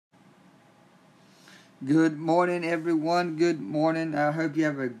Good morning, everyone. Good morning. I hope you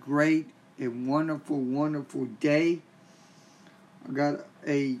have a great and wonderful, wonderful day. I got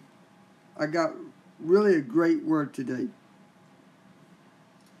really a great word today.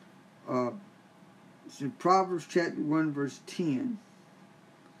 It's in Proverbs chapter 1, verse 10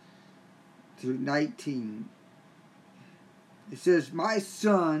 through 19. It says, "My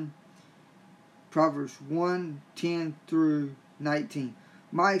son," Proverbs 1, 10 through 19.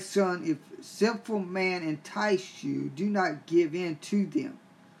 "My son, if sinful man entice you, do not give in to them.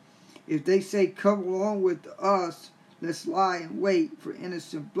 If they say, 'Come along with us, let's lie in wait for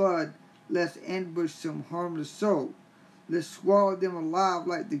innocent blood, let's ambush some harmless soul. Let's swallow them alive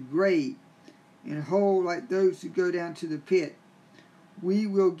like the grave, and whole like those who go down to the pit. We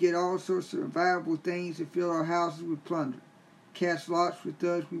will get all sorts of valuable things and fill our houses with plunder. Cast lots with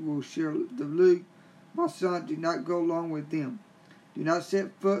us, we will share the loot. My son, do not go along with them. Do not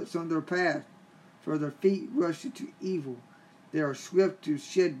set foot on their path, for their feet rush into evil. They are swift to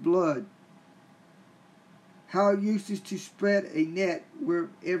shed blood. How useless to spread a net where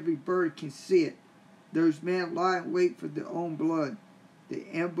every bird can sit. Those men lie in wait for their own blood. They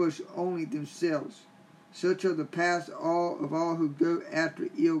ambush only themselves. Such are the paths of all who go after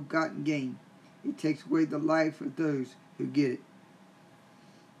ill-gotten gain. It takes away the life of those who get it."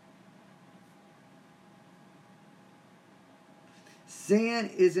 Sin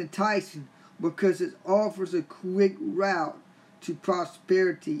is enticing because it offers a quick route to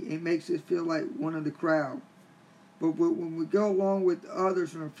prosperity and makes us feel like one of the crowd. But when we go along with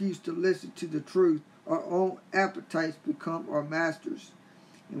others and refuse to listen to the truth, our own appetites become our masters,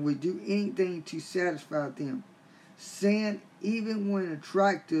 and we do anything to satisfy them. Sin, even when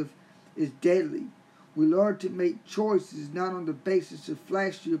attractive, is deadly. We learn to make choices not on the basis of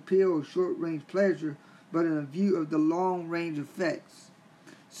flashy appeal or short-range pleasure, but in a view of the long-range effects.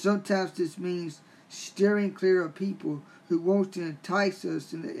 Sometimes this means steering clear of people who want to entice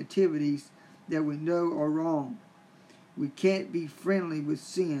us into activities that we know are wrong. We can't be friendly with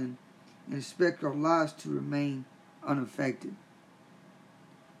sin and expect our lives to remain unaffected.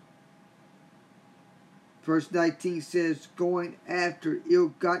 Verse 19 says, "Going after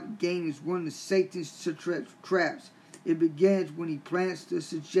ill-gotten gain is one of Satan's traps. It begins when he plants the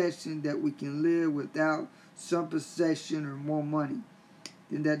suggestion that we can live without some possession or more money.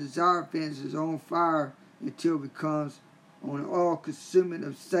 Then that desire fans is on fire until it becomes an all-consuming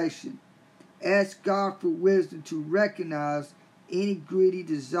obsession. Ask God for wisdom to recognize any greedy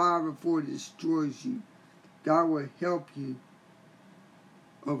desire before it destroys you. God will help you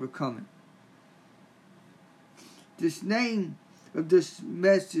overcome it." This name of this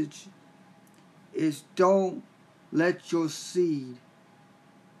message is "Don't Let Your Seed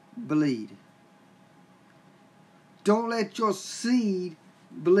Bleed." Don't let your seed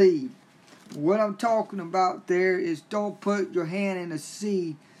bleed. What I'm talking about there is don't put your hand in a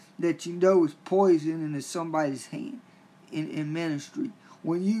seed that you know is poison into somebody's hand in ministry.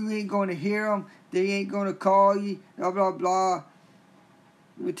 When you ain't going to hear them, they ain't going to call you, blah, blah, blah.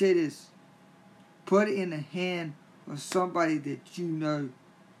 Let me tell you this. Put it in the hand of somebody that you know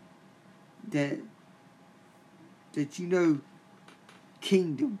that you know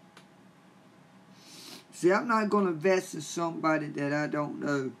kingdom. See, I'm not going to invest in somebody that I don't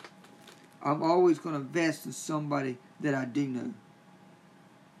know. I'm always going to invest in somebody that I do know.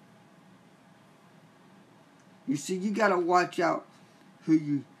 You see, you got to watch out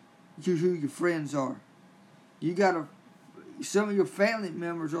who your friends are. Some of your family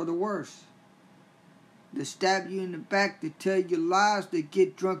members are the worst. They stab you in the back. They tell you lies. They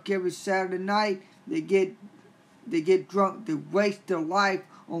get drunk every Saturday night. They get drunk. They waste their life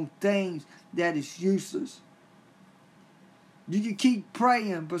on things that is useless. You can keep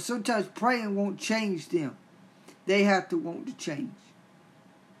praying, but sometimes praying won't change them. They have to want to change.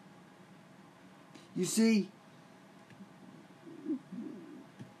 You see,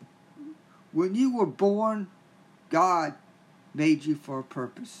 when you were born, God made you for a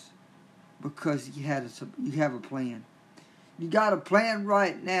purpose because you have a plan. You got a plan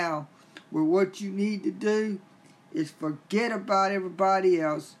right now where what you need to do is forget about everybody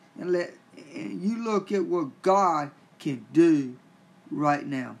else and you look at what God can do right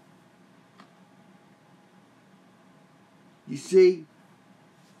now. You see,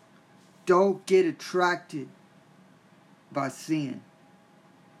 don't get attracted by sin.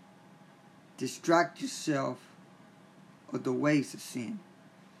 Distract yourself of the ways of sin.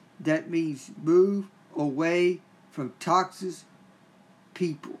 That means move away from toxic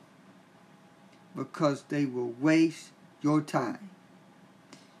people because they will waste your time.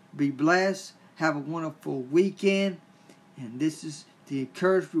 Be blessed. Have a wonderful weekend. And this is the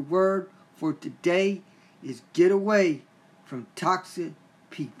encouragement word for today. is get away from toxic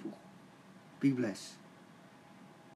people. Be blessed.